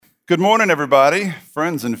Good morning, everybody,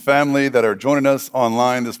 friends and family that are joining us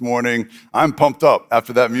online this morning. I'm pumped up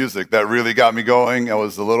after that music. That really got me going. I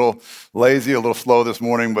was a little lazy, a little slow this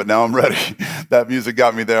morning, but now I'm ready. That music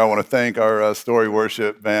got me there. I want to thank our story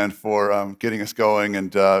worship band for getting us going.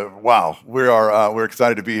 And wow, we're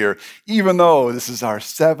excited to be here, even though this is our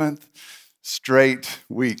seventh straight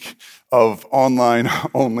week of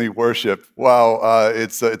online-only worship. Wow,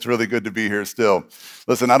 it's really good to be here still.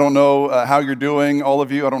 Listen, I don't know how you're doing, all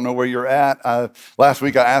of you. I don't know where you're at. Last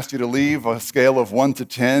week, I asked you to leave a scale of 1 to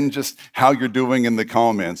 10, just how you're doing in the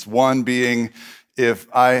comments. 1 being,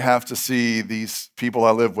 if I have to see these people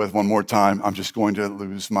I live with one more time, I'm just going to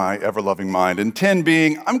lose my ever-loving mind. And 10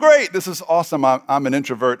 being, I'm great. This is awesome. I'm an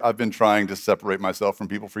introvert. I've been trying to separate myself from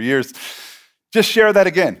people for years. Just share that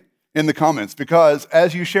again in the comments, because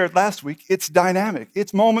as you shared last week, it's dynamic.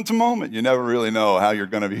 It's moment to moment. You never really know how you're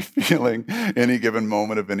going to be feeling any given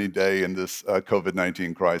moment of any day in this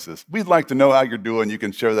COVID-19 crisis. We'd like to know how you're doing. You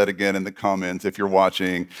can share that again in the comments if you're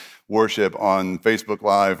watching worship on Facebook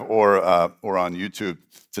Live or on YouTube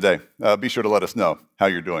today. Be sure to let us know how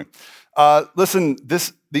you're doing. Listen,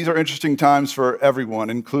 these are interesting times for everyone,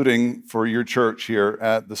 including for your church here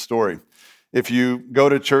at The Story. If you go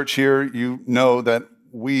to church here, you know that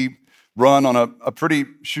we run on a pretty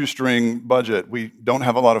shoestring budget. We don't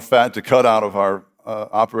have a lot of fat to cut out of our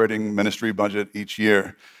operating ministry budget each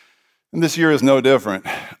year. And this year is no different.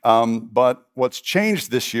 But what's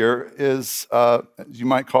changed this year is, you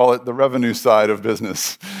might call it the revenue side of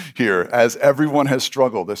business here, as everyone has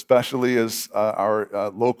struggled, especially as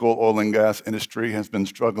our local oil and gas industry has been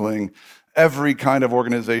struggling. Every kind of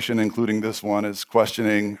organization, including this one, is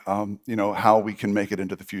questioning how we can make it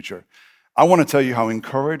into the future. I want to tell you how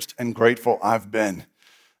encouraged and grateful I've been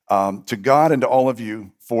to God and to all of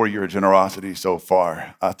you for your generosity so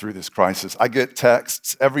far through this crisis. I get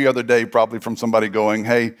texts every other day probably from somebody going,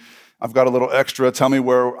 hey, I've got a little extra. Tell me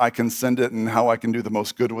where I can send it and how I can do the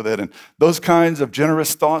most good with it. And those kinds of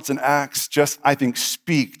generous thoughts and acts just, I think,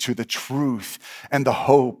 speak to the truth and the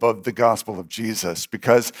hope of the gospel of Jesus,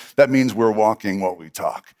 because that means we're walking what we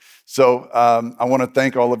talk. So I want to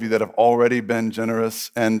thank all of you that have already been generous,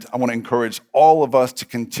 and I want to encourage all of us to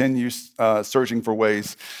continue searching for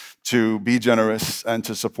ways to be generous and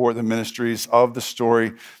to support the ministries of The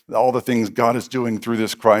Story, all the things God is doing through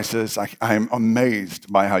this crisis. I am amazed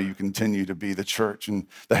by how you continue to be the church and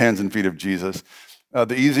the hands and feet of Jesus.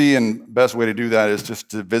 The easy and best way to do that is just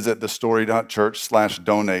to visit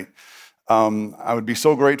thestory.church/donate. I would be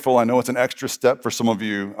so grateful. I know it's an extra step for some of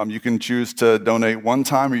you. You can choose to donate one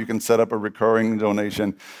time, or you can set up a recurring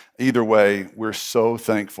donation. Either way, we're so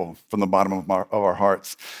thankful from the bottom of our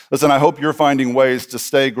hearts. Listen, I hope you're finding ways to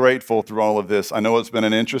stay grateful through all of this. I know it's been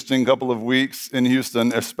an interesting couple of weeks in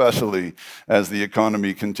Houston, especially as the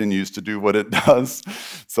economy continues to do what it does.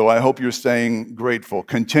 So I hope you're staying grateful,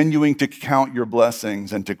 continuing to count your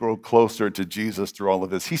blessings and to grow closer to Jesus through all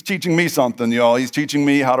of this. He's teaching me something, y'all. He's teaching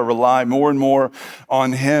me how to rely more and more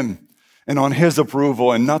on Him and on His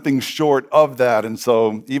approval, and nothing short of that. And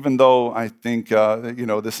so even though I think,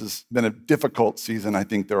 this has been a difficult season, I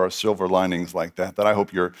think there are silver linings like that I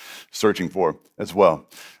hope you're searching for as well.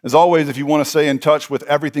 As always, if you want to stay in touch with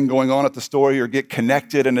everything going on at The Story or get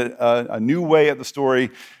connected in a new way at The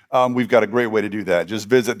Story, we've got a great way to do that. Just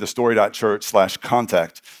visit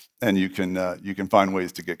thestory.church/contact, and you can find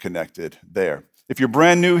ways to get connected there. If you're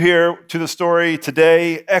brand new here to The Story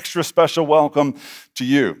today, extra special welcome to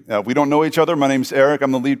you. We don't know each other. My name's Eric.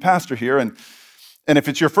 I'm the lead pastor here. And if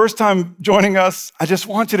it's your first time joining us, I just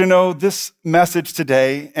want you to know this message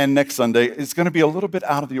today and next Sunday is going to be a little bit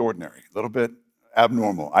out of the ordinary, a little bit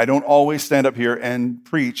abnormal. I don't always stand up here and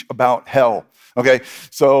preach about hell. Okay,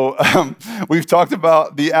 so we've talked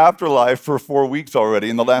about the afterlife for 4 weeks already.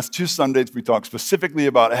 In the last 2 Sundays, we talked specifically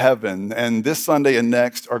about heaven, and this Sunday and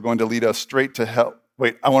next are going to lead us straight to hell.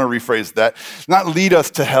 Wait, I want to rephrase that. Not lead us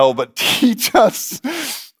to hell, but teach us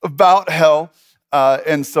about hell.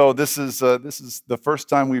 And so this is the first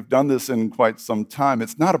time we've done this in quite some time.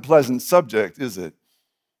 It's not a pleasant subject, is it?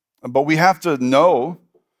 But we have to know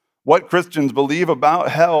what Christians believe about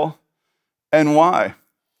hell and why.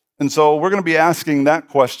 And so we're going to be asking that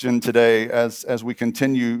question today as we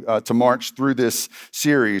continue to march through this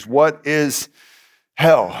series. What is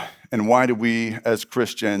hell? And why do we as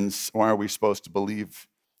Christians, why are we supposed to believe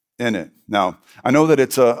in it? Now, I know that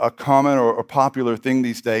it's a common or a popular thing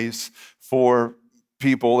these days for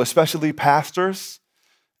people, especially pastors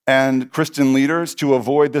and Christian leaders to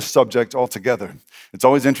avoid this subject altogether. It's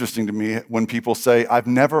always interesting to me when people say, I've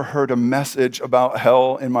never heard a message about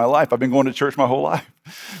hell in my life. I've been going to church my whole life,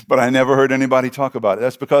 but I never heard anybody talk about it.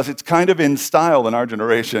 That's because it's kind of in style in our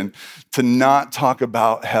generation to not talk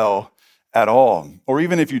about hell at all. Or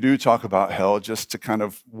even if you do talk about hell, just to kind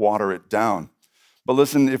of water it down. But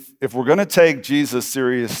listen, if we're going to take Jesus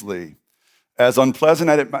seriously, as unpleasant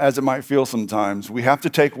as it might feel sometimes, we have to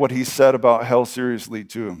take what he said about hell seriously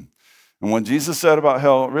too. And what Jesus said about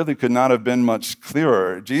hell really could not have been much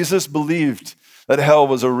clearer. Jesus believed that hell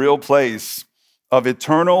was a real place of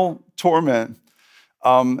eternal torment,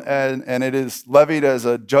 and it is levied as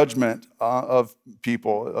a judgment of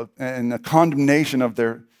people and a condemnation of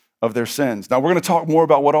their sins. Now, we're going to talk more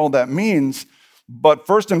about what all that means, but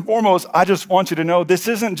first and foremost, I just want you to know this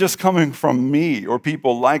isn't just coming from me or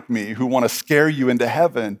people like me who want to scare you into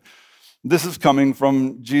heaven. This is coming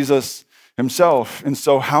from Jesus himself. And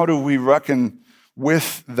so how do we reckon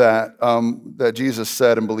with that Jesus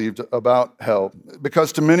said and believed about hell?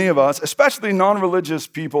 Because to many of us, especially non-religious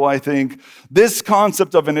people, I think, this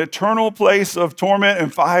concept of an eternal place of torment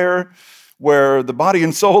and fire where the body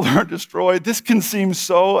and soul are destroyed, this can seem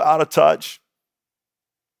so out of touch.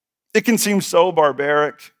 It can seem so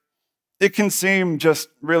barbaric. It can seem just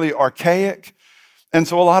really archaic. And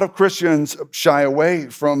so a lot of Christians shy away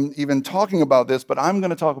from even talking about this, but I'm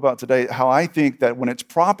going to talk about today how I think that when it's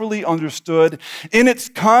properly understood in its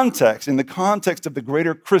context, in the context of the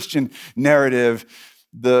greater Christian narrative,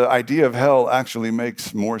 the idea of hell actually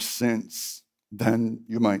makes more sense than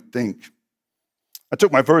you might think. I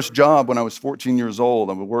took my first job when I was 14 years old.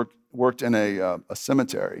 I worked in a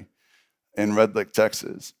cemetery in Red Lake,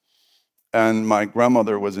 Texas. And my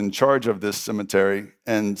grandmother was in charge of this cemetery,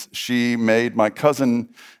 and she made my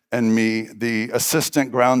cousin and me the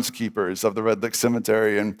assistant groundskeepers of the Red Lake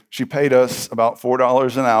Cemetery, and she paid us about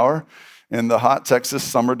 $4 an hour in the hot Texas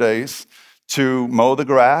summer days to mow the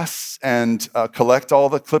grass and collect all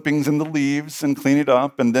the clippings and the leaves and clean it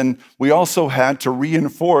up. And then we also had to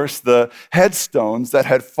reinforce the headstones that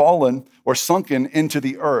had fallen or sunken into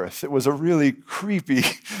the earth. It was a really creepy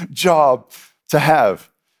job to have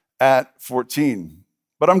at 14.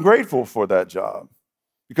 But I'm grateful for that job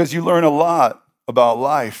because you learn a lot about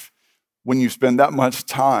life when you spend that much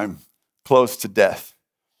time close to death.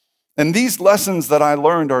 And these lessons that I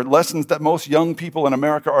learned are lessons that most young people in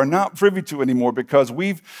America are not privy to anymore because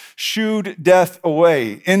we've shooed death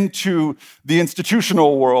away into the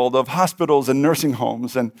institutional world of hospitals and nursing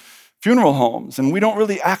homes and funeral homes, and we don't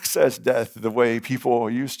really access death the way people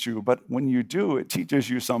used to, but when you do, it teaches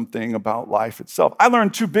you something about life itself. I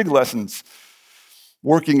learned two big lessons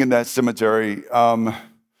working in that cemetery.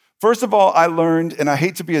 First of all, I learned, and I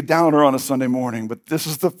hate to be a downer on a Sunday morning, but this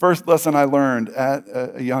is the first lesson I learned at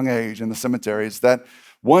a young age in the cemetery, is that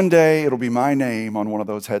one day it'll be my name on one of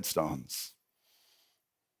those headstones.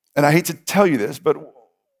 And I hate to tell you this, but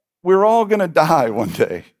we're all gonna die one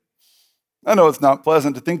day. I know it's not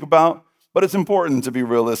pleasant to think about, but it's important to be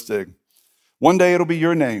realistic. One day it'll be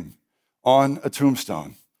your name on a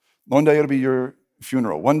tombstone. One day it'll be your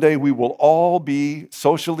funeral. One day we will all be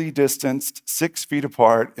socially distanced 6 feet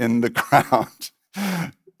apart in the ground.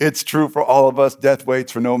 It's true for all of us. Death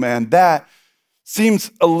waits for no man. That seems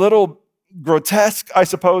a little grotesque, I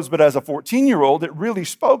suppose, but as a 14-year-old, it really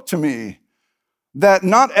spoke to me that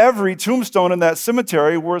not every tombstone in that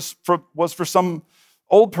cemetery was for some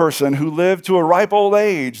old person who lived to a ripe old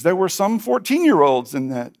age. There were some 14-year-olds in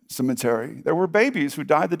that cemetery. There were babies who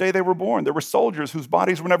died the day they were born. There were soldiers whose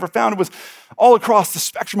bodies were never found. It was all across the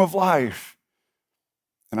spectrum of life.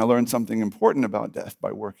 And I learned something important about death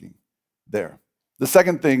by working there. The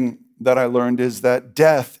second thing that I learned is that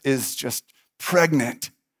death is just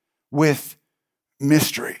pregnant with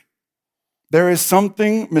mystery. There is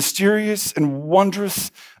something mysterious and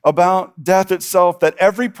wondrous about death itself that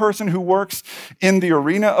every person who works in the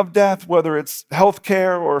arena of death, whether it's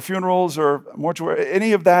healthcare or funerals or mortuary,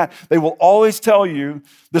 any of that, they will always tell you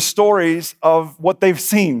the stories of what they've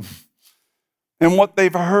seen and what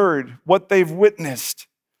they've heard, what they've witnessed.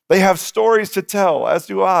 They have stories to tell, as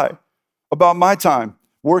do I, about my time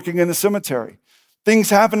working in the cemetery. Things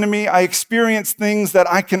happen to me. I experience things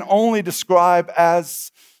that I can only describe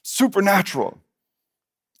as supernatural,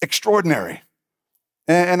 extraordinary.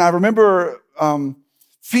 And I remember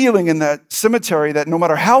feeling in that cemetery that no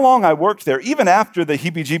matter how long I worked there, even after the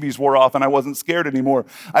heebie-jeebies wore off and I wasn't scared anymore,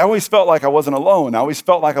 I always felt like I wasn't alone. I always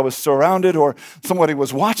felt like I was surrounded or somebody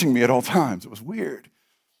was watching me at all times. It was weird.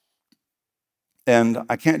 And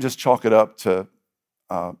I can't just chalk it up to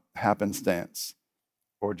happenstance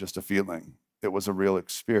or just a feeling. It was a real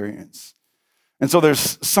experience. And so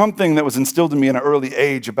there's something that was instilled in me in an early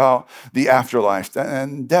age about the afterlife.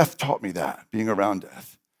 And death taught me that. Being around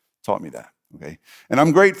death taught me that, okay? And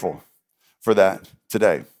I'm grateful for that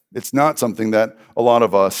today. It's not something that a lot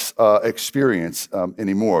of us experience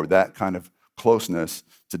anymore, that kind of closeness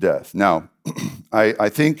to death. Now, I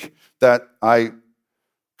think that I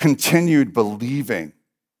continued believing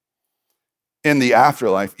in the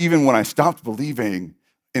afterlife even when I stopped believing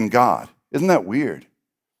in God. Isn't that weird?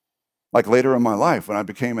 Like later in my life, when I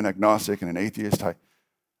became an agnostic and an atheist,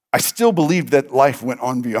 I still believed that life went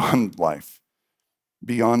on beyond life,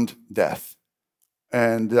 beyond death.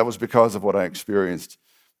 And that was because of what I experienced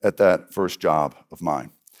at that first job of mine.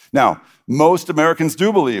 Now, most Americans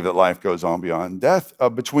do believe that life goes on beyond death.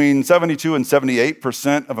 Between 72 and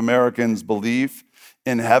 78% of Americans believe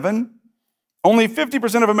in heaven. Only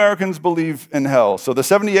 50% of Americans believe in hell. So the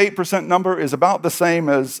 78% number is about the same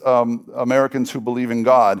as Americans who believe in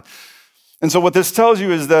God. And so what this tells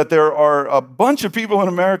you is that there are a bunch of people in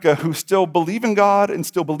America who still believe in God and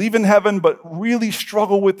still believe in heaven, but really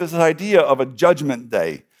struggle with this idea of a judgment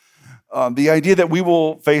day. The idea that we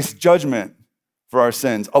will face judgment for our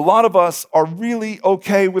sins. A lot of us are really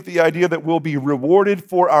okay with the idea that we'll be rewarded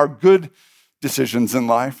for our good decisions in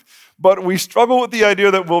life, but we struggle with the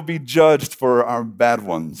idea that we'll be judged for our bad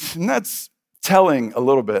ones. And that's telling a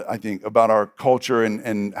little bit, I think, about our culture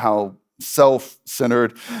and how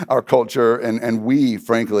self-centered our culture and we,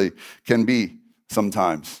 frankly, can be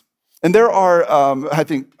sometimes. And there are, I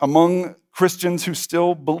think, among Christians who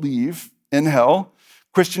still believe in hell,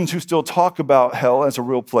 Christians who still talk about hell as a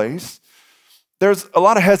real place, there's a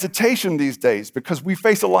lot of hesitation these days because we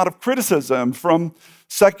face a lot of criticism from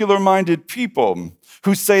secular-minded people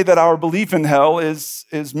who say that our belief in hell is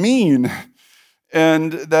mean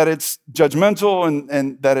and that it's judgmental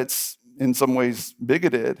and that it's in some ways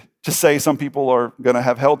bigoted to say some people are going to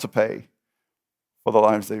have hell to pay for the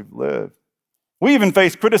lives they've lived. We even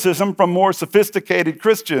face criticism from more sophisticated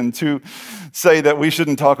Christians who say that we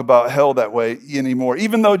shouldn't talk about hell that way anymore.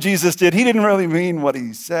 Even though Jesus did, he didn't really mean what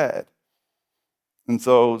he said. And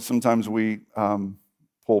so sometimes we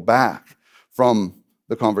pull back from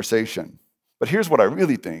the conversation. But here's what I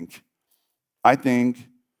really think. I think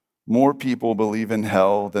more people believe in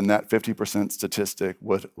hell than that 50% statistic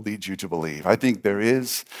would lead you to believe. I think there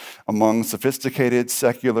is, among sophisticated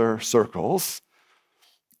secular circles,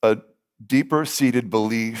 a deeper-seated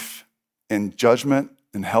belief in judgment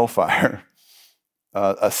and hellfire,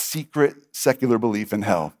 a secret secular belief in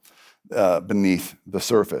hell beneath the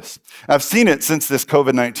surface. I've seen it since this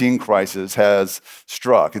COVID-19 crisis has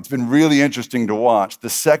struck. It's been really interesting to watch the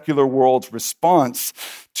secular world's response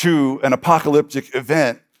to an apocalyptic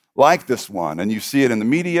event like this one. And you see it in the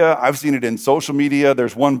media. I've seen it in social media.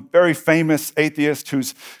 There's one very famous atheist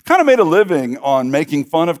who's kind of made a living on making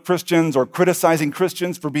fun of Christians or criticizing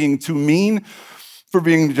Christians for being too mean, for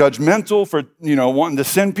being judgmental, for wanting to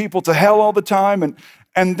send people to hell all the time.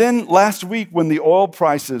 And then last week when the oil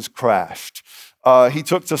prices crashed, he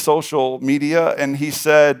took to social media and he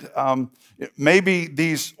said, maybe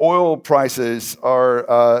these oil prices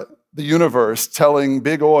are the universe telling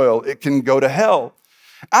big oil it can go to hell.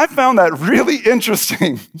 I found that really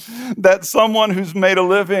interesting that someone who's made a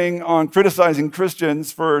living on criticizing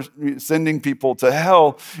Christians for sending people to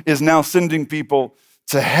hell is now sending people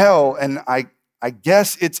to hell. And I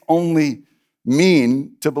guess it's only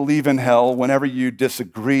mean to believe in hell whenever you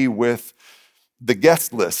disagree with the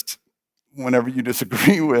guest list, whenever you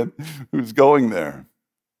disagree with who's going there.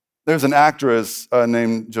 There's an actress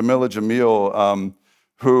named Jamila Jamil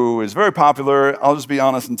who is very popular. I'll just be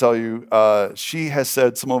honest and tell you, she has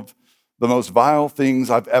said some of the most vile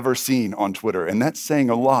things I've ever seen on Twitter. And that's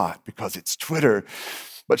saying a lot because it's Twitter.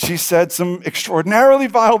 But she said some extraordinarily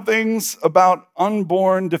vile things about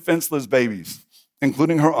unborn defenseless babies,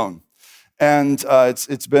 including her own. And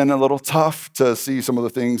it's been a little tough to see some of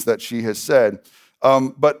the things that she has said.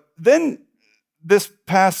 But then this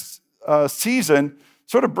past season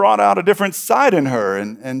sort of brought out a different side in her.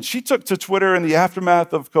 And she took to Twitter in the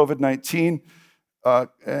aftermath of COVID-19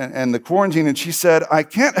 and the quarantine, and she said, I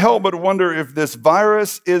can't help but wonder if this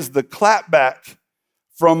virus is the clapback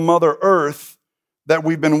from Mother Earth that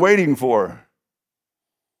we've been waiting for.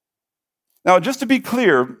 Now, just to be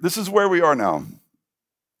clear, this is where we are now.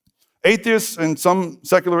 Atheists and some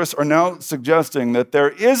secularists are now suggesting that there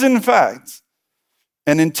is, in fact,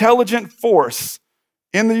 an intelligent force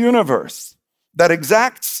in the universe that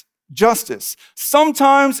exacts justice,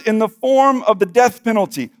 sometimes in the form of the death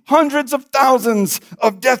penalty, hundreds of thousands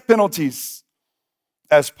of death penalties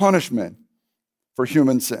as punishment for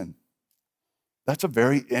human sin. That's a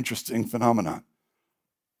very interesting phenomenon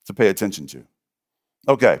to pay attention to.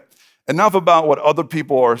 Okay, Enough about what other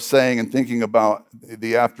people are saying and thinking about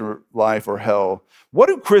the afterlife or hell. What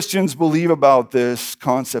do Christians believe about this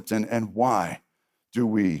concept, and why do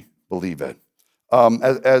we believe it?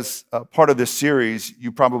 As part of this series,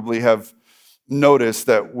 you probably have noticed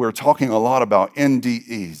that we're talking a lot about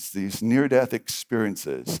NDEs, these near-death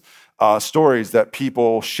experiences, stories that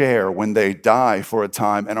people share when they die for a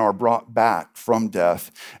time and are brought back from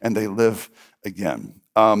death and they live again.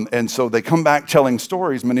 And so they come back telling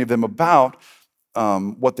stories, many of them about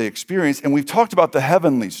what they experience. And we've talked about the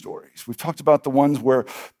heavenly stories. We've talked about the ones where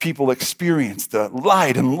people experience the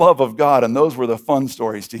light and love of God, and those were the fun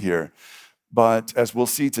stories to hear. But as we'll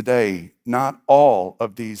see today, not all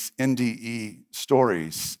of these NDE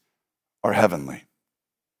stories are heavenly.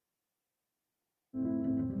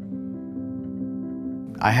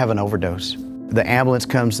 I have an overdose. The ambulance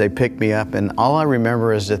comes, they pick me up, and all I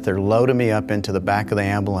remember is that they're loading me up into the back of the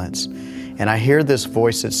ambulance. And I hear this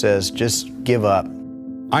voice that says, just give up.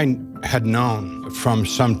 I had known from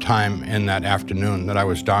some time in that afternoon that I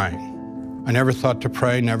was dying. I never thought to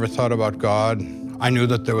pray, never thought about God. I knew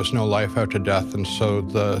that there was no life after death, and so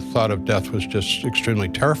the thought of death was just extremely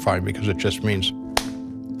terrifying because it just means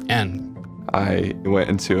end. I went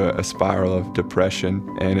into a spiral of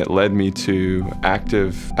depression, and it led me to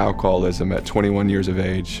active alcoholism at 21 years of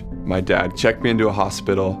age. My dad checked me into a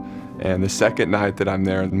hospital, and the second night that I'm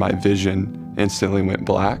there, my vision instantly went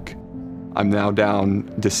black. I'm now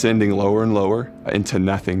down, descending lower and lower into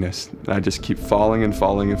nothingness. And I just keep falling and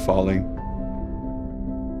falling and falling.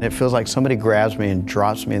 It feels like somebody grabs me and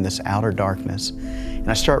drops me in this outer darkness. And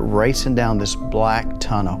I start racing down this black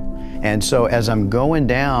tunnel. And so as I'm going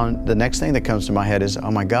down, the next thing that comes to my head is, oh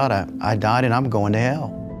my God, I died and I'm going to hell.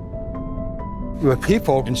 The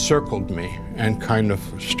people encircled me and kind of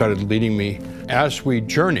started leading me. As we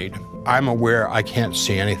journeyed, I'm aware I can't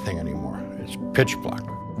see anything anymore. It's pitch black.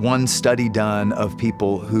 One study done of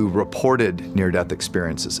people who reported near-death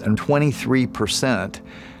experiences, and 23%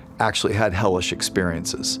 actually had hellish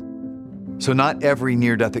experiences. So not every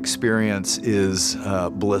near-death experience is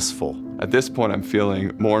blissful. At this point, I'm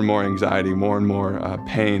feeling more and more anxiety, more and more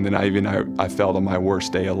pain than I felt on my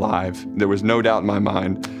worst day alive. There was no doubt in my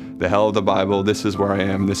mind, the hell of the Bible, this is where I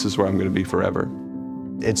am, this is where I'm going to be forever.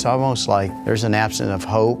 It's almost like there's an absence of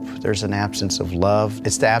hope, there's an absence of love,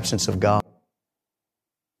 it's the absence of God.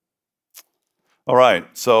 All right,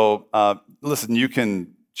 so listen, you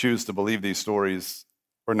can choose to believe these stories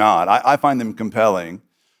or not. I find them compelling,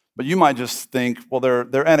 but you might just think, well,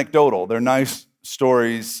 they're anecdotal, they're nice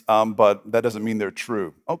stories, but that doesn't mean they're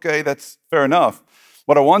true. Okay, that's fair enough.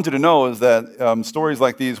 What I want you to know is that stories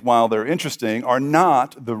like these, while they're interesting, are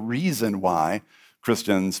not the reason why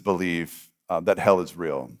Christians believe that hell is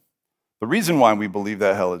real. The reason why we believe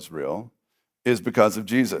that hell is real is because of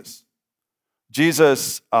Jesus.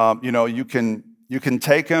 Jesus, you can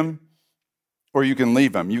take him or you can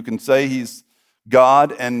leave him. You can say he's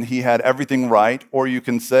God and he had everything right, or you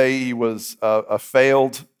can say he was a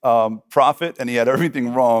failed prophet and he had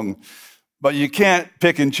everything wrong. But you can't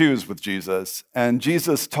pick and choose with Jesus. And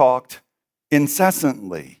Jesus talked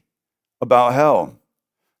incessantly about hell.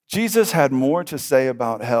 Jesus had more to say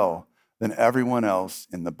about hell than everyone else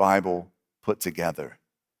in the Bible put together.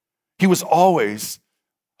 He was always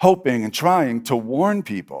hoping and trying to warn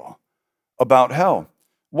people about hell.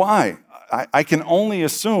 Why? I can only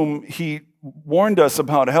assume he warned us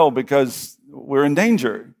about hell because we're in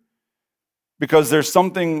danger, because there's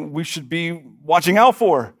something we should be watching out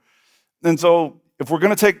for. And so if we're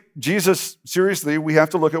going to take Jesus seriously, we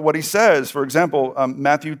have to look at what he says. For example,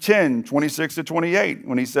 Matthew 10, 26 to 28,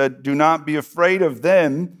 when he said, do not be afraid of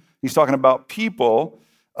them. He's talking about people.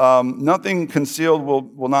 Nothing concealed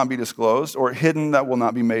will not be disclosed, or hidden that will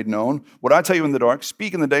not be made known. What I tell you in the dark,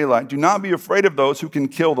 speak in the daylight. Do not be afraid of those who can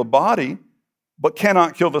kill the body, but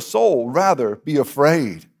cannot kill the soul. Rather, be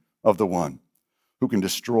afraid of the one who can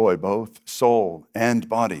destroy both soul and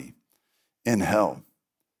body in hell.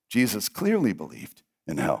 Jesus clearly believed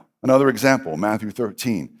in hell. Another example, Matthew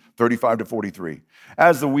 13, 35 to 43.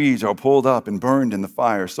 As the weeds are pulled up and burned in the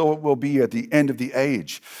fire, so it will be at the end of the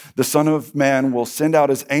age. The Son of Man will send out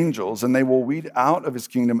his angels, and they will weed out of his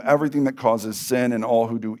kingdom everything that causes sin and all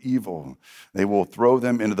who do evil. They will throw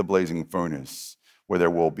them into the blazing furnace, where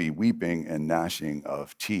there will be weeping and gnashing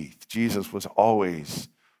of teeth. Jesus was always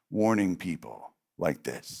warning people like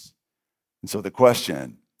this. And so the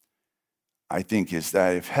question, I think, is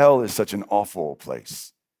that if hell is such an awful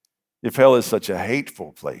place, if hell is such a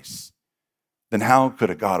hateful place, then how could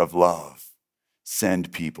a God of love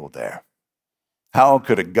send people there? How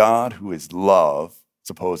could a God who is love,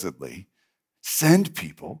 supposedly, send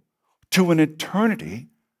people to an eternity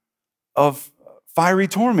of fiery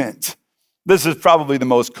torment? This is probably the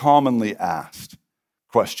most commonly asked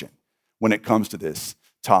question when it comes to this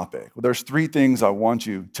topic. Well, there's three things I want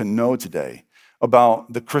you to know today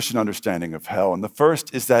about the Christian understanding of hell. And the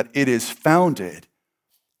first is that it is founded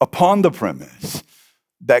upon the premise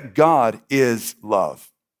that God is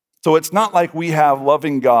love. So it's not like we have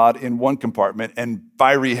loving God in one compartment and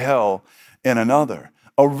fiery hell in another.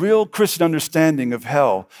 A real Christian understanding of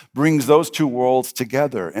hell brings those two worlds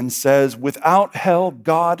together and says, without hell,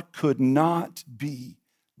 God could not be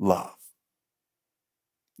love.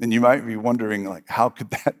 And you might be wondering, like, how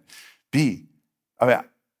could that be? I mean,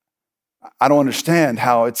 I don't understand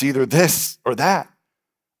how it's either this or that.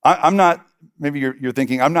 I'm not, maybe you're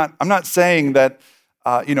thinking, I'm not saying that,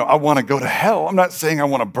 I want to go to hell. I'm not saying I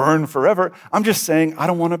want to burn forever. I'm just saying I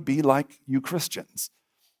don't want to be like you Christians.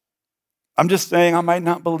 I'm just saying I might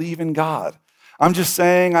not believe in God. I'm just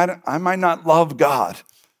saying I might not love God.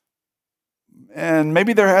 And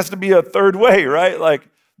maybe there has to be a third way, right? Like,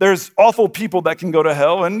 there's awful people that can go to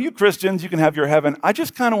hell, and you Christians, you can have your heaven. I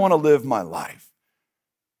just kind of want to live my life.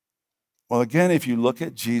 Well, again, if you look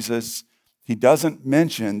at Jesus, he doesn't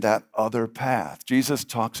mention that other path. Jesus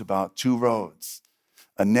talks about two roads,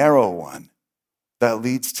 a narrow one that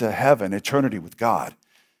leads to heaven, eternity with God,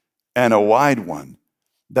 and a wide one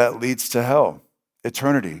that leads to hell,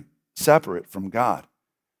 eternity separate from God.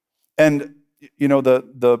 And,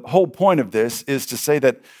 the whole point of this is to say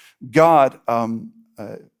that God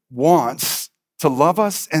wants to love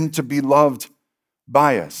us and to be loved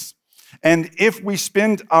by us. And if we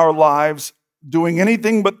spend our lives doing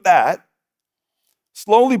anything but that,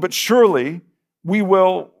 slowly but surely, we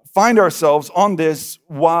will find ourselves on this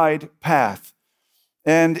wide path.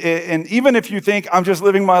 And even if you think, I'm just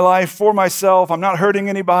living my life for myself, I'm not hurting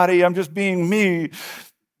anybody, I'm just being me,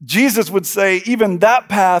 Jesus would say even that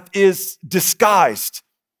path is disguised.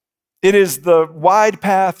 It is the wide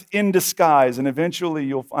path in disguise, and eventually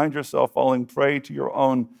you'll find yourself falling prey to your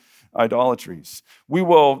own idolatries. We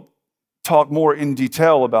will talk more in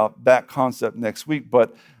detail about that concept next week,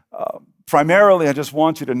 but primarily I just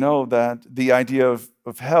want you to know that the idea of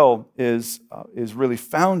hell is really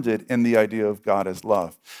founded in the idea of God as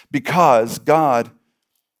love. Because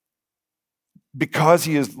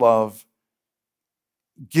he is love,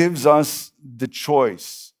 gives us the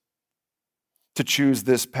choice to choose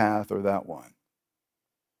this path or that one.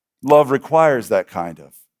 Love requires that kind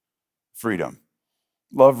of freedom.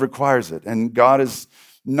 Love requires it. And God is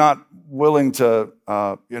not willing to,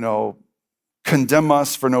 condemn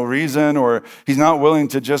us for no reason, or he's not willing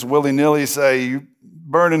to just willy-nilly say, you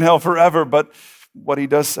burn in hell forever. But what he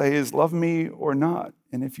does say is, love me or not.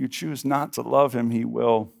 And if you choose not to love him, he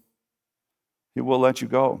will let you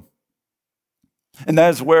go. And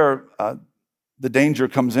that is where the danger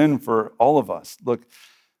comes in for all of us. Look,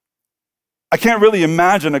 I can't really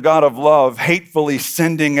imagine a God of love hatefully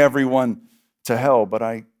sending everyone to hell, but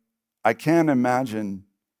I can imagine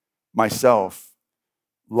myself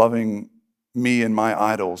loving me and my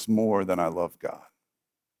idols more than I love God.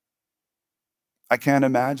 I can't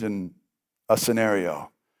imagine a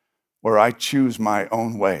scenario where I choose my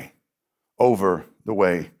own way over the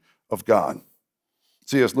way of God.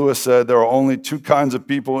 C.S. Lewis said there are only two kinds of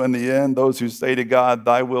people in the end, those who say to God,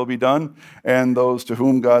 thy will be done, and those to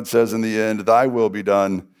whom God says in the end, thy will be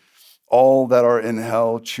done. All that are in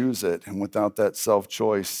hell choose it, and without that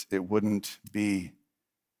self-choice, it wouldn't be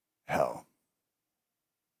hell.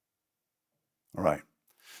 All right.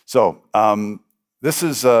 So this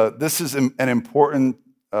is an important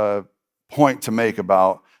point to make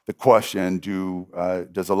about the question,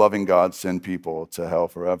 does a loving God send people to hell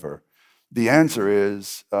forever? The answer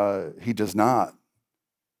is he does not.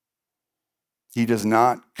 He does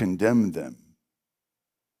not condemn them.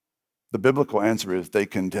 The biblical answer is they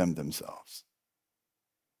condemn themselves.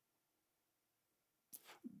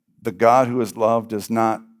 The God who is love does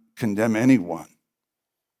not condemn anyone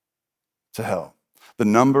to hell. The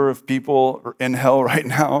number of people in hell right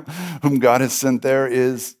now whom God has sent there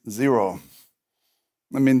is 0.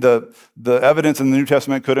 I mean, the evidence in the New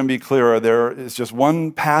Testament couldn't be clearer. There is just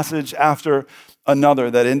one passage after another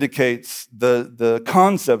that indicates the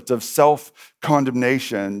concept of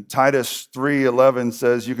self-condemnation. Titus 3:11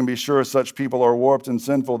 says, you can be sure such people are warped and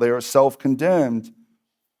sinful. They are self-condemned.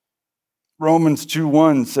 Romans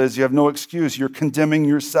 2:1 says you have no excuse. You're condemning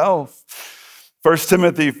yourself. 1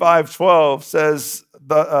 Timothy 5:12 says,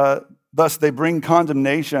 thus they bring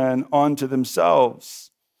condemnation onto themselves.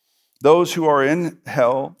 Those who are in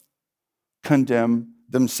hell condemn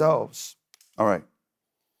themselves. All right.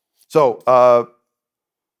 So I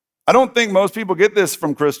I don't think most people get this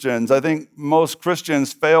from Christians. I think most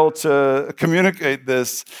Christians fail to communicate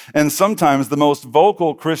this. And sometimes the most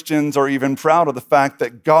vocal Christians are even proud of the fact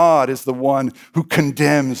that God is the one who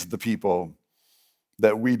condemns the people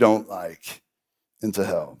that we don't like into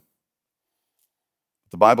hell.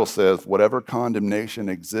 The Bible says whatever condemnation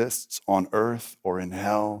exists on earth or in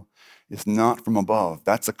hell is not from above.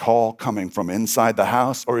 That's a call coming from inside the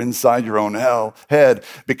house or inside your own head,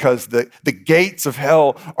 because the gates of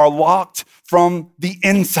hell are locked from the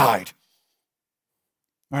inside.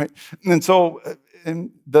 Right? And so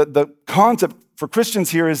the concept for Christians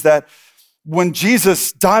here is that when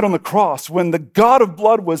Jesus died on the cross, when the God of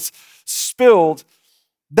blood was spilled,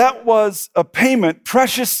 that was a payment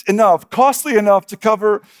precious enough, costly enough to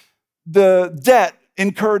cover the debt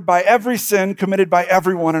incurred by every sin committed by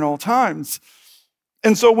everyone in all times.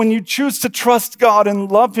 And so when you choose to trust God and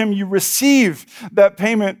love him, you receive that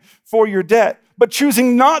payment for your debt. But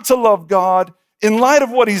choosing not to love God in light of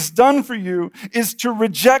what he's done for you is to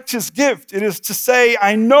reject his gift. It is to say,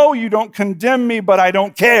 I know you don't condemn me, but I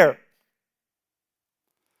don't care.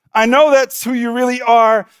 I know that's who you really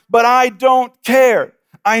are, but I don't care.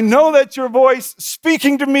 I know that's your voice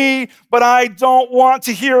speaking to me, but I don't want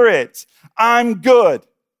to hear it. I'm good.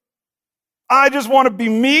 I just want to be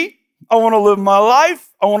me. I want to live my life.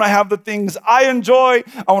 I want to have the things I enjoy.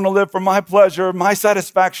 I want to live for my pleasure, my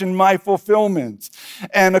satisfaction, my fulfillment.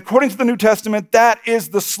 And according to the New Testament, that is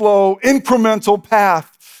the slow, incremental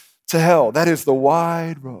path to hell. That is the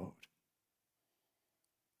wide road.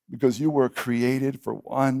 Because you were created for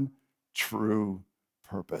one true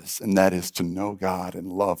purpose, and that is to know God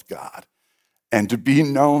and love God, and to be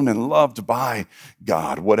known and loved by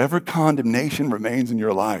God. Whatever condemnation remains in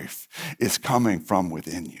your life is coming from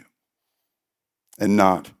within you and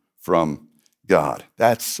not from God.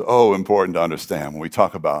 That's so important to understand when we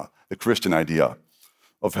talk about the Christian idea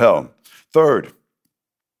of hell. Third,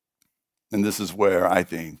 and this is where I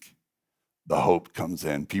think the hope comes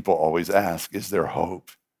in. People always ask, is there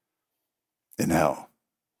hope in hell?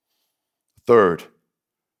 Third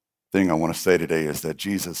thing I want to say today is that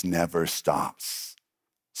Jesus never stops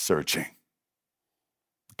searching.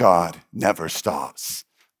 God never stops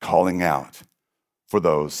calling out for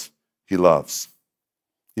those he loves.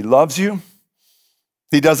 He loves you.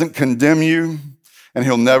 He doesn't condemn you, and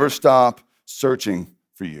he'll never stop searching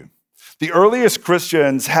for you. The earliest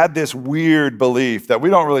Christians had this weird belief that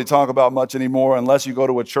we don't really talk about much anymore unless you go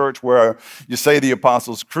to a church where you say the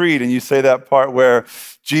Apostles' Creed and you say that part where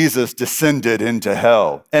Jesus descended into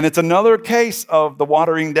hell. And it's another case of the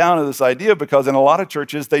watering down of this idea, because in a lot of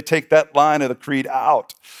churches, they take that line of the creed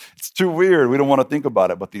out. It's too weird. We don't want to think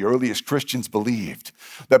about it. But the earliest Christians believed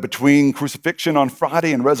that between crucifixion on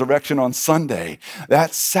Friday and resurrection on Sunday,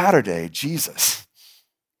 that Saturday, Jesus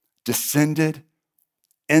descended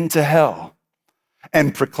into hell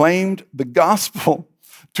and proclaimed the gospel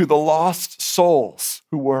to the lost souls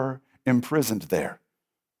who were imprisoned there.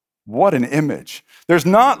 What an image. There's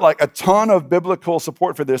not like a ton of biblical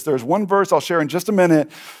support for this. There's one verse I'll share in just a minute.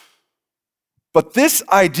 But this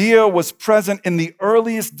idea was present in the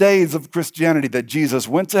earliest days of Christianity, that Jesus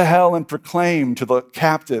went to hell and proclaimed to the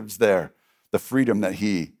captives there the freedom that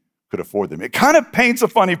he could afford them. It kind of paints a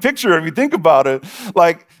funny picture if you think about it.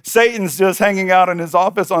 Like Satan's just hanging out in his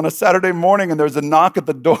office on a Saturday morning and there's a knock at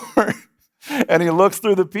the door and he looks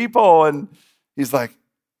through the people and he's like,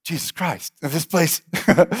 Jesus Christ, this place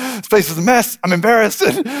is a mess. I'm embarrassed.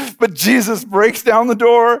 But Jesus breaks down the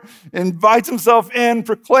door, invites himself in,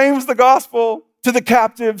 proclaims the gospel to the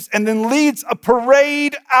captives, and then leads a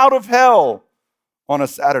parade out of hell on a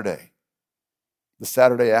Saturday, the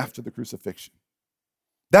Saturday after the crucifixion.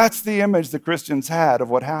 That's the image the Christians had of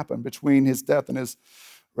what happened between his death and his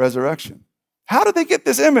resurrection. How did they get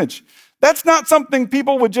this image? That's not something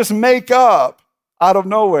people would just make up out of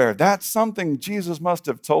nowhere. That's something Jesus must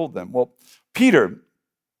have told them. Well, Peter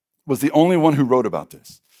was the only one who wrote about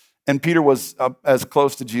this. And Peter was as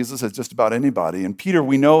close to Jesus as just about anybody. And Peter,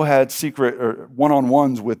 we know, had secret or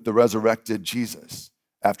one-on-ones with the resurrected Jesus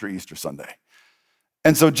after Easter Sunday.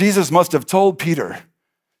 And so Jesus must have told Peter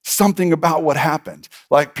something about what happened.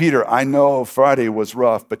 Like, Peter, I know Friday was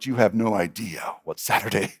rough, but you have no idea what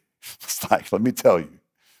Saturday was like. Let me tell you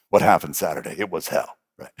what happened Saturday. It was hell,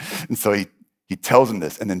 right? And so he tells him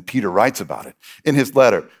this, and then Peter writes about it in his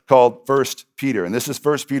letter called 1 Peter. And this is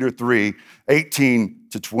 1 Peter 3, 18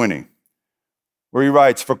 to 20, where he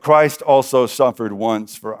writes, "For Christ also suffered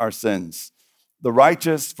once for our sins, the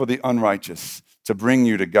righteous for the unrighteous, to bring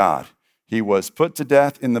you to God. He was put to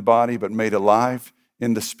death in the body, but made alive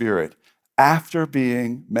in the spirit. After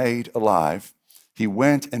being made alive, he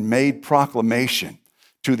went and made proclamation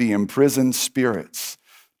to the imprisoned spirits,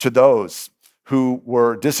 to those who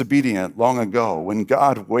were disobedient long ago when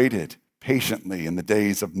God waited patiently in the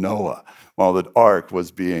days of Noah while the ark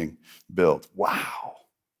was being built. Wow.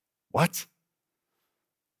 What?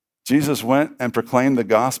 Jesus went and proclaimed the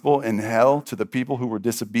gospel in hell to the people who were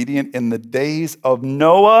disobedient in the days of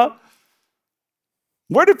Noah?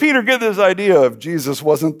 Where did Peter get this idea if Jesus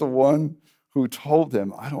wasn't the one who told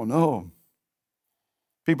him? I don't know.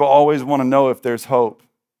 People always want to know if there's hope.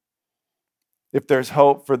 If there's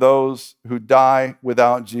hope for those who die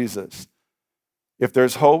without Jesus. If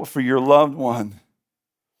there's hope for your loved one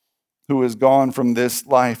who is gone from this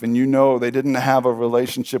life and you know they didn't have a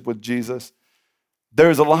relationship with Jesus,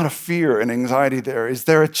 there's a lot of fear and anxiety there. Is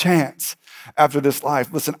there a chance after this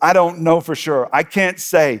life? Listen, I don't know for sure. I can't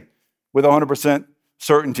say with 100%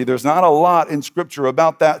 certainty. There's not a lot in Scripture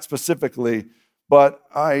about that specifically, but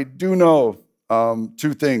I do know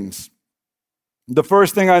two things. The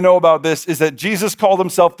first thing I know about this is that Jesus called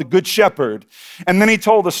himself the Good Shepherd, and then he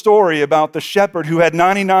told a story about the shepherd who had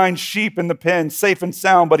 99 sheep in the pen, safe and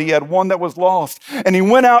sound, but he had one that was lost. And he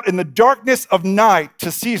went out in the darkness of night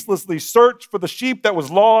to ceaselessly search for the sheep that was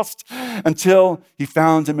lost until he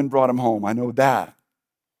found him and brought him home. I know that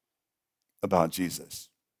about Jesus.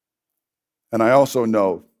 And I also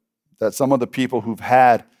know that some of the people who've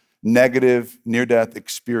had negative near-death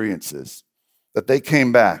experiences, that they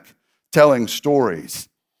came back telling stories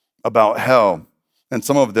about hell. And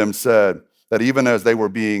some of them said that even as they were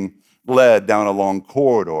being led down a long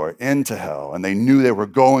corridor into hell, and they knew they were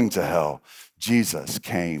going to hell, Jesus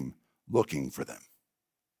came looking for them.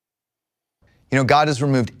 You know, God has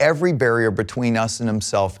removed every barrier between us and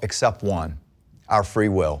himself except one, our free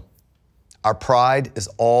will. Our pride is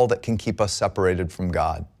all that can keep us separated from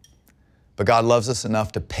God. But God loves us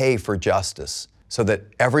enough to pay for justice so that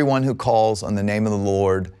everyone who calls on the name of the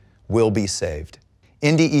Lord will be saved.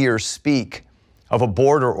 NDEers speak of a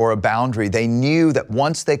border or a boundary. They knew that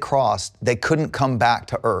once they crossed, they couldn't come back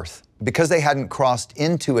to earth. Because they hadn't crossed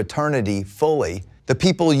into eternity fully, the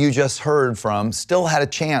people you just heard from still had a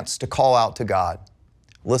chance to call out to God.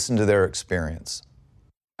 Listen to their experience.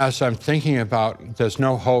 As I'm thinking about there's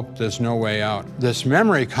no hope, there's no way out, this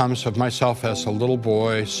memory comes of myself as a little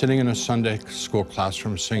boy sitting in a Sunday school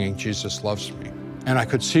classroom singing Jesus Loves Me. And I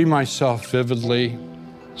could see myself vividly,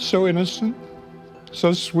 so innocent,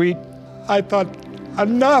 so sweet. I thought,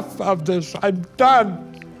 enough of this, I'm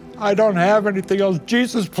done. I don't have anything else.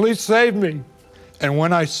 Jesus, please save me. And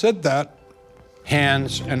when I said that,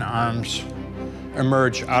 hands and arms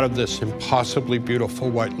emerge out of this impossibly beautiful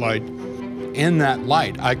white light. In that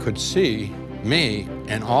light, I could see me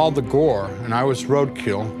and all the gore, and I was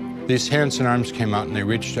roadkill. These hands and arms came out and they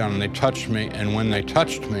reached down and they touched me, and when they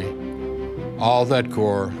touched me, all that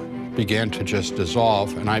gore began to just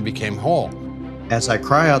dissolve and I became whole. As I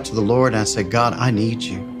cry out to the Lord and I say, God, I need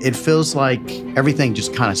you, it feels like everything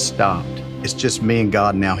just kind of stopped. It's just me and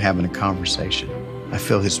God now having a conversation. I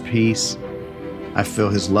feel his peace. I feel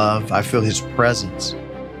his love. I feel his presence.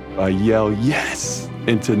 I yell yes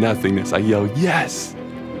into nothingness. I yell yes.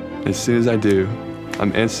 As soon as I do,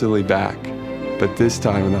 I'm instantly back. But this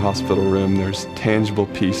time in the hospital room, there's tangible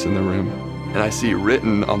peace in the room. And I see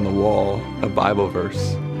written on the wall a Bible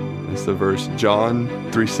verse. It's the verse John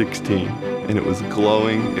 3:16, and it was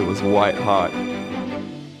glowing, it was white hot.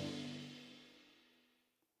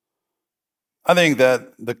 I think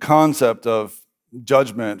that the concept of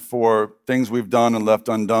judgment for things we've done and left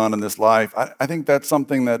undone in this life, I think that's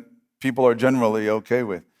something that people are generally okay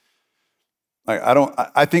with.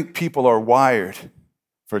 I think people are wired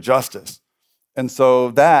for justice. And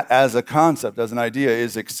so that as a concept, as an idea,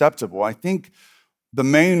 is acceptable. I think the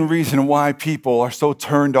main reason why people are so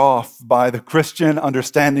turned off by the Christian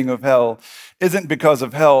understanding of hell isn't because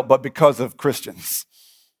of hell, but because of Christians.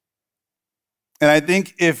 And I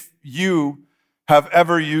think if you have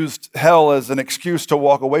ever used hell as an excuse to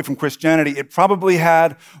walk away from Christianity, it probably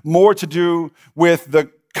had more to do with the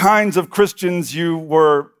kinds of Christians you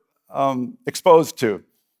were exposed to.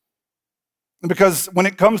 Because when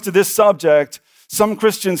it comes to this subject, some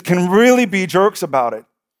Christians can really be jerks about it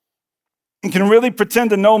and can really pretend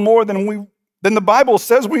to know more than the Bible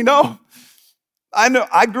says we know.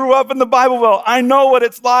 I grew up in the Bible Belt. I know what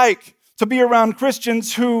it's like to be around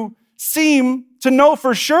Christians who seem to know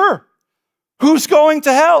for sure who's going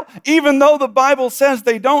to hell, even though the Bible says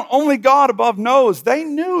they don't. Only God above knows. They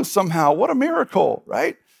knew somehow. What a miracle,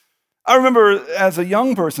 right? I remember as a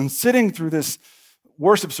young person sitting through this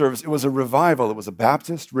worship service, it was a revival. It was a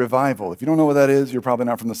Baptist revival. If you don't know what that is, you're probably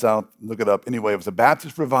not from the South. Look it up. Anyway, it was a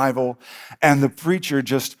Baptist revival, and the preacher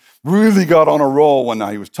just really got on a roll one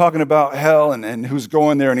night. He was talking about hell and who's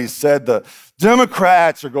going there, and he said the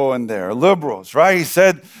Democrats are going there, liberals, right? He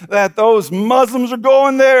said that those Muslims are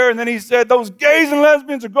going there, and then he said those gays and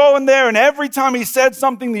lesbians are going there, and every time he said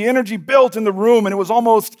something, the energy built in the room, and it was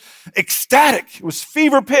almost ecstatic. It was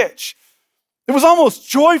fever pitch. It was almost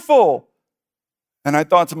joyful. And I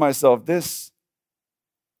thought to myself, this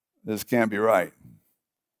can't be right.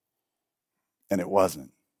 And it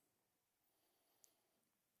wasn't.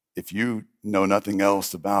 If you know nothing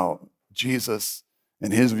else about Jesus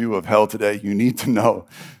and his view of hell today, you need to know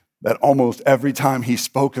that almost every time he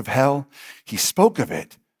spoke of hell, he spoke of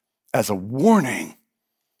it as a warning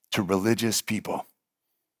to religious people.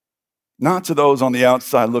 Not to those on the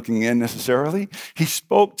outside looking in necessarily. He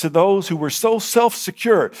spoke to those who were so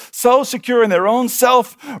self-secure, so secure in their own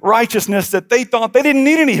self-righteousness that they thought they didn't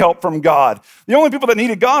need any help from God. The only people that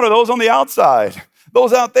needed God are those on the outside,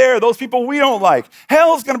 those out there, those people we don't like.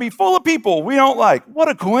 Hell's going to be full of people we don't like. What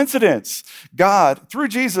a coincidence. God, through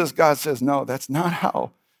Jesus, God says, no, that's not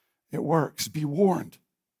how it works. Be warned.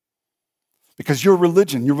 Because your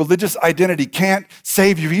religion, your religious identity can't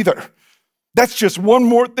save you either. That's just one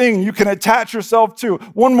more thing you can attach yourself to,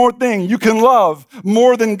 one more thing you can love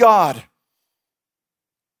more than God.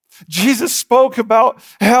 Jesus spoke about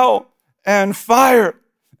hell and fire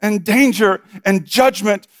and danger and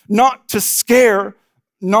judgment, not to scare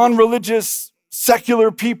non-religious,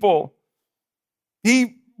 secular people.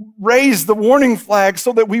 He raised the warning flag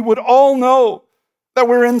so that we would all know that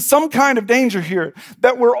we're in some kind of danger here,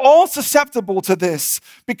 that we're all susceptible to this,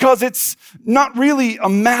 because it's not really a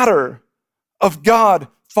matter of God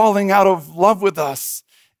falling out of love with us.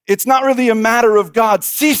 It's not really a matter of God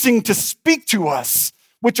ceasing to speak to us,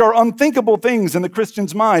 which are unthinkable things in the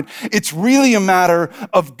Christian's mind. It's really a matter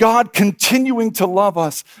of God continuing to love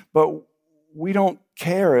us, but we don't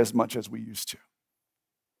care as much as we used to.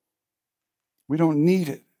 We don't need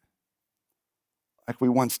it like we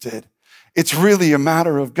once did. It's really a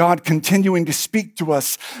matter of God continuing to speak to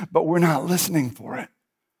us, but we're not listening for it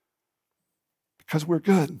because we're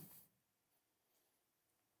good.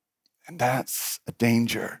 And that's a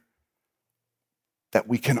danger that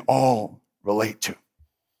we can all relate to.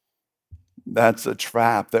 That's a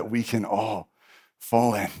trap that we can all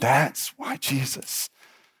fall in. That's why Jesus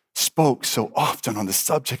spoke so often on the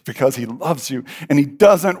subject, because he loves you and he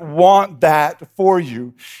doesn't want that for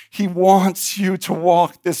you. He wants you to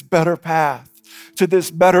walk this better path, to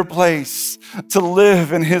this better place, to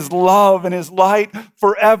live in his love and his light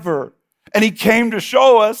forever. And he came to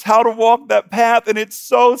show us how to walk that path, and it's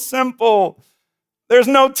so simple. There's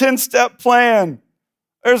no 10-step plan.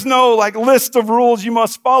 There's no list of rules you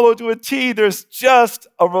must follow to a T. There's just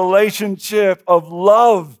a relationship of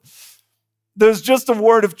love. There's just a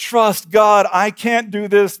word of trust. God, I can't do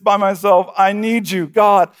this by myself. I need you.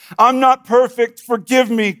 God, I'm not perfect. Forgive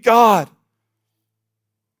me. God,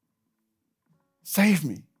 save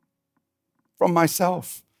me from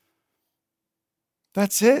myself.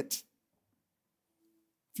 That's it.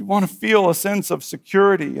 If you want to feel a sense of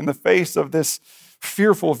security in the face of this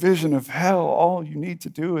fearful vision of hell, all you need to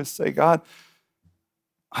do is say, God,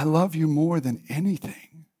 I love you more than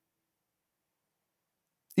anything.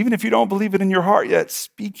 Even if you don't believe it in your heart yet,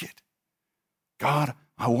 speak it. God,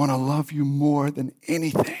 I want to love you more than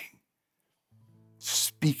anything.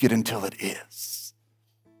 Speak it until it is.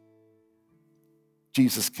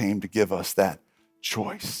 Jesus came to give us that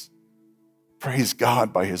choice. Praise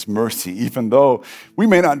God, by his mercy, even though we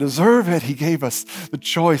may not deserve it, he gave us the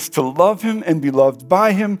choice to love him and be loved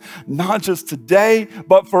by him, not just today,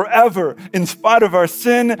 but forever, in spite of our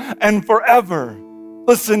sin and forever.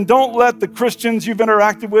 Listen, don't let the Christians you've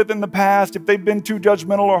interacted with in the past, if they've been too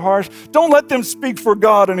judgmental or harsh, don't let them speak for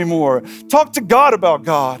God anymore. Talk to God about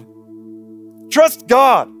God. Trust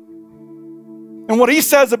God. And what he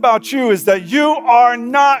says about you is that you are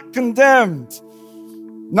not condemned.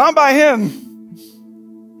 Not by him.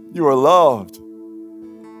 You are loved.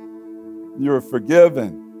 You are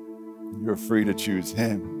forgiven. You're free to choose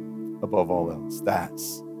him above all else.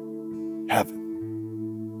 That's heaven.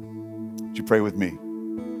 Would you pray with me?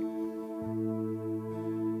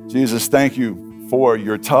 Jesus, thank you for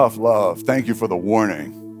your tough love. Thank you for the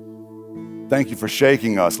warning. Thank you for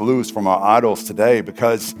shaking us loose from our idols today,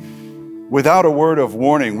 because without a word of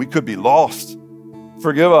warning, we could be lost.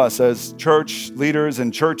 Forgive us as church leaders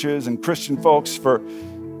and churches and Christian folks for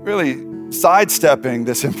really sidestepping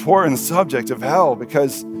this important subject of hell,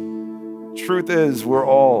 because truth is we're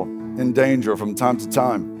all in danger from time to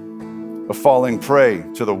time of falling prey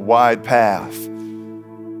to the wide path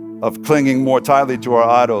of clinging more tightly to our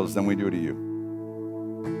idols than we do to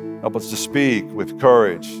you. Help us to speak with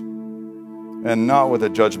courage and not with a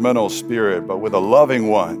judgmental spirit, but with a loving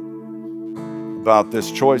one about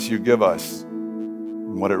this choice you give us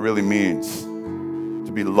and what it really means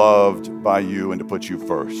to be loved by you and to put you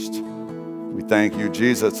first. We thank you,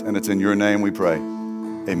 Jesus, and it's in your name we pray.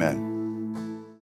 Amen.